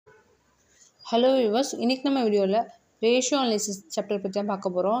Hello viewers, இன்னைக்கு நம்ம வீடியோவில் ரேஷியோ அனாலிசிஸ் சாப்டர் பற்றி தான் பார்க்க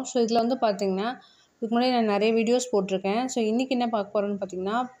போகிறோம். ஸோ இதில் வந்து பார்த்தீங்கன்னா இதுக்கு முன்னாடி நான் நிறைய வீடியோஸ் போட்டிருக்கேன். ஸோ இன்றைக்கி என்ன பார்க்க போகிறோன்னு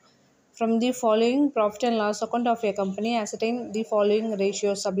பார்த்தீங்கன்னா, from the following profit and loss account of a company அசர்டைன் the following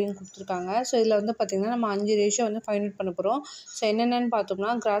ratios அப்படின்னு கொடுத்துருக்காங்க. ஸோ இதில் வந்து பார்த்திங்கன்னா நம்ம 5 ரேஷியோ வந்து ஃபைண்ட் அவுட் பண்ண போகிறோம். ஸோ என்னென்னு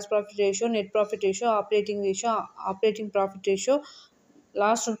பார்த்தோம்னா, gross profit ratio, net profit ratio, operating profit ratio,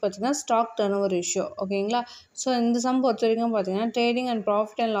 last வந்து பார்த்தீங்கன்னா ஸ்டாக் டர்ன் ஓவர் ரேஷியோ. ஓகேங்களா? ஸோ இந்த சம் பொறுத்த வரைக்கும் பார்த்தீங்கன்னா trading and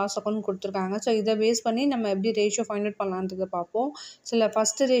profit and loss account கொடுத்துருக்காங்க. ஸோ இதை பேஸ் பண்ணி நம்ம எப்படி ரேஷியோ ஃபைண்ட் அவுட் பண்ணலான்றதை பார்ப்போம். ஸோ இல்லை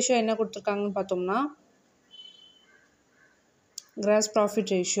ஃபஸ்ட்டு ரேஷியோ என்ன கொடுத்துருக்காங்கன்னு பார்த்தோம்னா கிராஸ்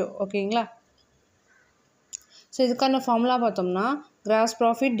ப்ராஃபிட் ரேஷியோ. ஓகேங்களா? ஸோ இதுக்கான ஃபார்முலா பார்த்தோம்னா gross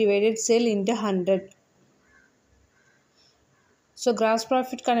profit divided sale into 100. So cross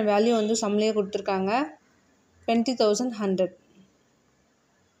ப்ராஃபிட்கான value வந்து சம்லேயே கொடுத்துருக்காங்க 20,100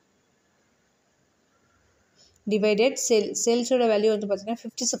 divided சேல்ஸோட வேல்யூ வந்து பார்த்தீங்கன்னா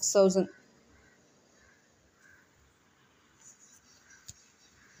 56,000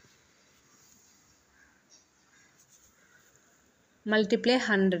 மல்டிப்ளை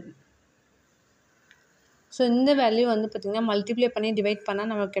 100. ஸோ இந்த வேல்யூ வந்து பார்த்தீங்கன்னா மல்டிப்ளை பண்ணி டிவைட்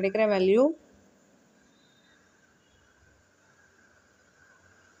பண்ணால் நமக்கு கிடைக்கிற வேல்யூ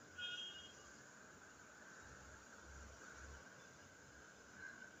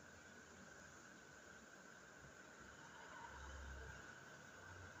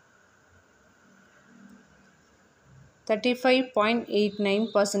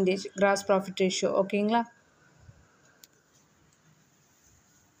 35.89% கிராஸ் ப்ராஃபிட் ரேஷியோ. ஓகேங்களா?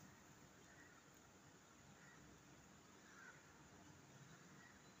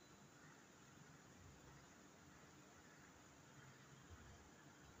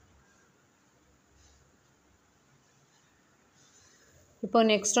 இப்போ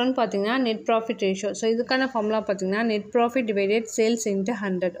நெக்ஸ்ட் ஒன் பார்த்தீங்கன்னா நெட் ப்ராஃபிட் ரேஷியோ. ஸோ இதுக்கான ஃபார்முலா பார்த்தீங்கன்னா net profit divided sales into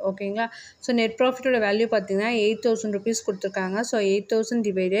 100. ஓகேங்களா? ஸோ நெட் ப்ராஃபிட்டோட வேல்யூ பார்த்தீங்கன்னா 8,000 ருபீஸ் கொடுத்துருக்காங்க. ஸோ 8,000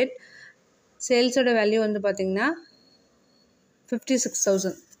 டிவைடட் சேல்ஸோட வேல்யூ வந்து பார்த்தீங்கன்னா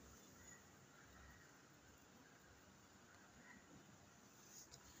 56,000.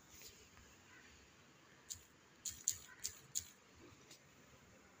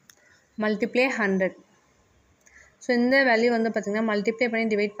 மல்டிப்ளை 100. ஸோ இந்த வேல்யூ வந்து பார்த்திங்கன்னா மல்டிப்ளை பண்ணி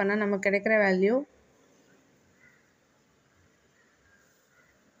டிவைட் பண்ணால் நமக்கு கிடைக்கிற வேல்யூ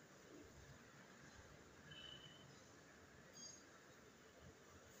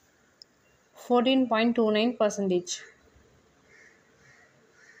 14.29%.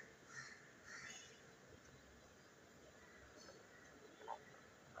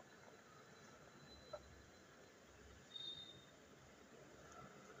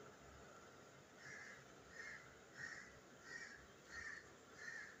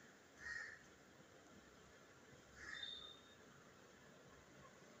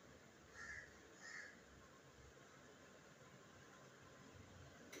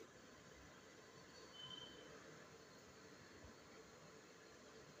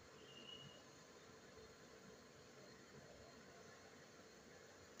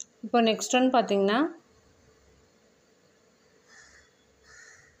 இப்போ நெக்ஸ்ட் ஒன் பார்த்தீங்கன்னா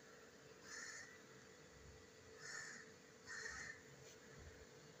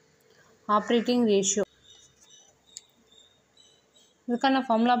ஆப்ரேட்டிங் ரேஷியோ. இதுக்கான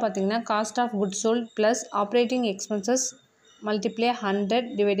ஃபார்முலா பார்த்தீங்கன்னா cost of goods sold plus operating expenses multiply 100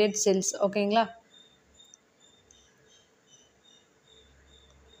 divided sales. ஓகேங்களா?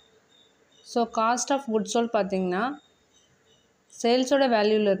 So cost of goods sold பார்த்தீங்கன்னா சேல்ஸோட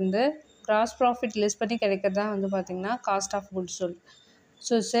வேல்யூலேருந்து கிராஸ் ப்ராஃபிட் லெஸ் பண்ணி கிடைக்கிறது தான் வந்து பார்த்திங்கன்னா cost of goods sold.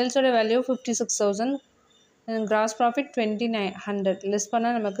 So சேல்ஸோட value 56,000, gross profit 2,900 less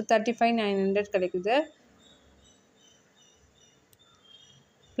பண்ணால் நமக்கு 35,900 கிடைக்குது.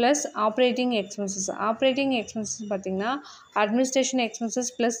 ப்ளஸ் ஆப்ரேட்டிங் எக்ஸ்பென்சஸ் பார்த்திங்கன்னா administration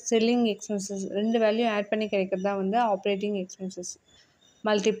expenses plus selling expenses ரெண்டு வேல்யூ ஆட் பண்ணி கிடைக்கிறது தான் வந்து operating expenses.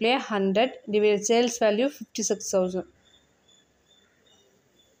 Multiply 100 divide sales value 56,000.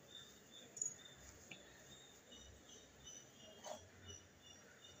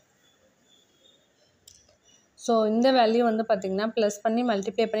 So இந்த வேல்யூ வந்து பார்த்திங்கன்னா ப்ளஸ் பண்ணி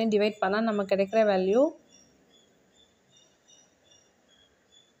மல்டிப்ளை பண்ணி டிவைட் பண்ணால் நமக்கு கிடைக்கிற வேல்யூ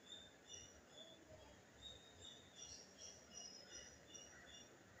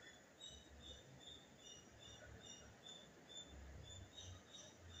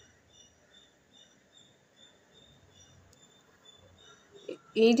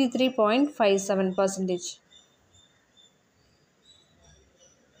 83.57%.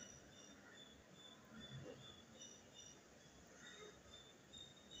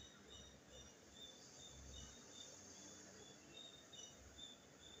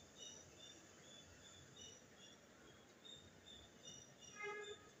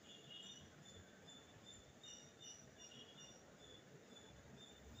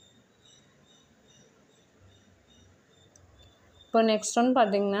 இப்போ நெக்ஸ்ட் ஒன்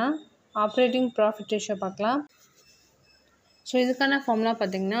பார்த்தீங்கன்னா ஆப்ரேட்டிங் ப்ராஃபிட் ரேஷியோ பார்க்கலாம். ஸோ இதுக்கான ஃபார்முலா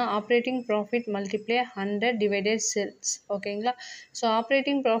பார்த்தீங்கன்னா operating profit multiply 100 divided sales. ஓகேங்களா. ஸோ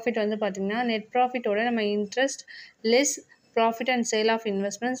ஆப்ரேட்டிங் ப்ராஃபிட் வந்து பார்த்திங்கன்னா நெட் ப்ராஃபிட்டோட நம்ம interest less profit and sale of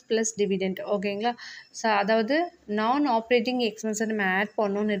investments plus dividend. ஓகேங்களா. ஸோ அதாவது நான் ஆப்ரேட்டிங் எக்ஸ்பென்ஸை நம்ம ஆட்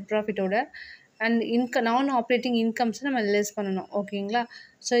பண்ணணும் நெட் ப்ராஃபிட்டோட, அண்ட் நான் ஆப்ரேட்டிங் இன்கம்ஸை நம்ம லெஸ் பண்ணணும். ஓகேங்களா.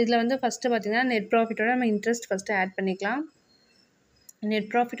 ஸோ இதில் வந்து ஃபஸ்ட்டு பார்த்திங்கன்னா நெட் ப்ராஃபிட்டோட நம்ம இன்ட்ரெஸ்ட் ஃபஸ்ட்டு ஆட் பண்ணிக்கலாம். நெட்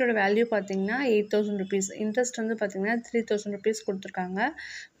ப்ராஃபிட்டோட வேல்யூ பார்த்தீங்கன்னா 8000 ருபீஸ். இன்ட்ரெஸ்ட் வந்து பார்த்தீங்கன்னா 3000 ருபீஸ் கொடுத்துருக்காங்க.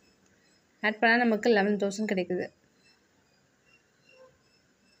 ஆட் பண்ணால் நமக்கு 11,000 கிடைக்குது.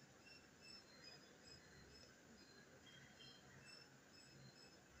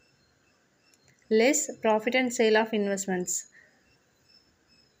 Less profit and sale of investments.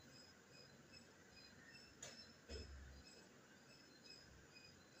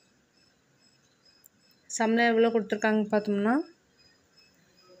 சம்பளம் எவ்வளோ கொடுத்துருக்காங்க பார்த்தோம்னா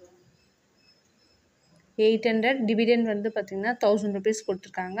 800. டிவிடெண்ட் வந்து பார்த்திங்கன்னா 1000 ருபீஸ்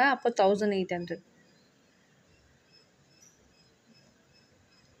கொடுத்துருக்காங்க. அப்போ 1800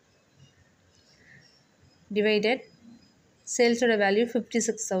 டிவைடட் சேல்ஸோட வேல்யூ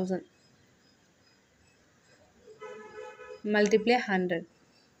 56,000 மல்டிப்ளை 100.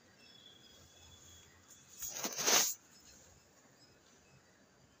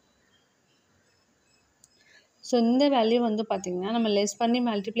 ஸோ இந்த வேல்யூ வந்து பார்த்திங்கன்னா நம்ம லெஸ் பண்ணி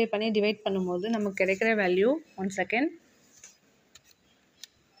மல்டிப்ளை பண்ணி டிவைட் பண்ணும்போது நமக்கு கிடைக்கிற வேல்யூ 1 செகண்ட்.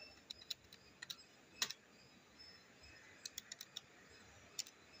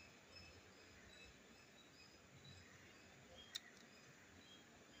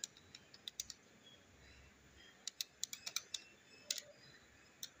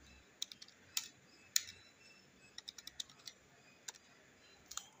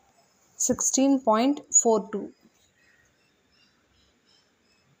 $16.42.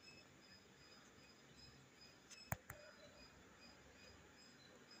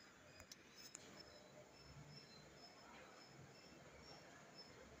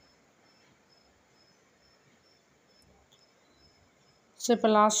 ஸோ இப்போ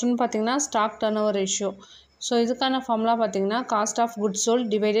லாஸ்ட் ஒன்று பார்த்தீங்கன்னா stock turn over ratio. So இதுக்கான ஃபார்முலா பார்த்தீங்கன்னா cost of goods sold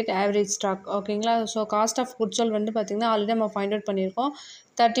divided average stock. ஓகேங்களா. So cost of goods sold வந்து பார்த்திங்கன்னா ஆல்ரெடி நம்ம ஃபைண்ட் அவுட் பண்ணியிருக்கோம்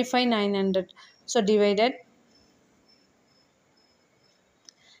 35,900. ஸோ டிவைடட்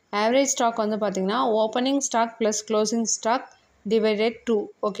ஆவரேஜ் ஸ்டாக் வந்து பார்த்திங்கன்னா opening stock plus closing stock divided 2.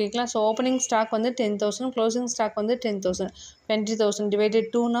 ஓகேங்களா. ஸோ ஓப்பனிங் ஸ்டாக் வந்து 10,000, க்ளோசிங் ஸ்டாக் வந்து 10,000. 20,000 டிவைடட்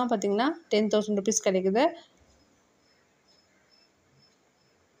 2னா பார்த்திங்கன்னா 10,000 ருபீஸ் கிடைக்குது.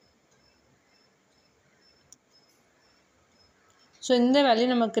 ஸோ இந்த வேல்யூ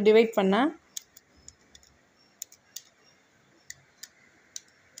நமக்கு டிவைட் பண்ணால்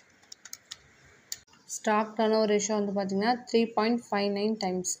ஸ்டாக் டர்ன் ஓவர் ரேஷியோ வந்து பார்த்திங்கன்னா 3.59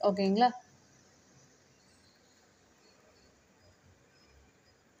 டைம்ஸ். ஓகேங்களா.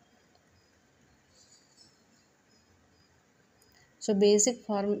 ஸோ பேசிக்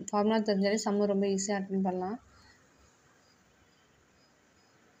ஃபார்முலா தெரிஞ்சாலே சம்மு ரொம்ப ஈஸியாக அட்டன் பண்ணலாம்.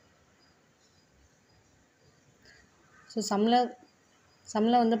 ஸோ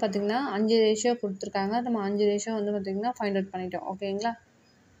சம்மில் வந்து பார்த்திங்கன்னா 5 ரேஷியோ கொடுத்துருக்காங்க. நம்ம 5 ரேஷியோ வந்து பார்த்திங்கன்னா ஃபைண்ட் அவுட் பண்ணிட்டோம். ஓகேங்களா.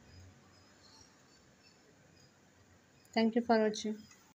 தேங்க்யூ ஃபார் வாட்சிங்.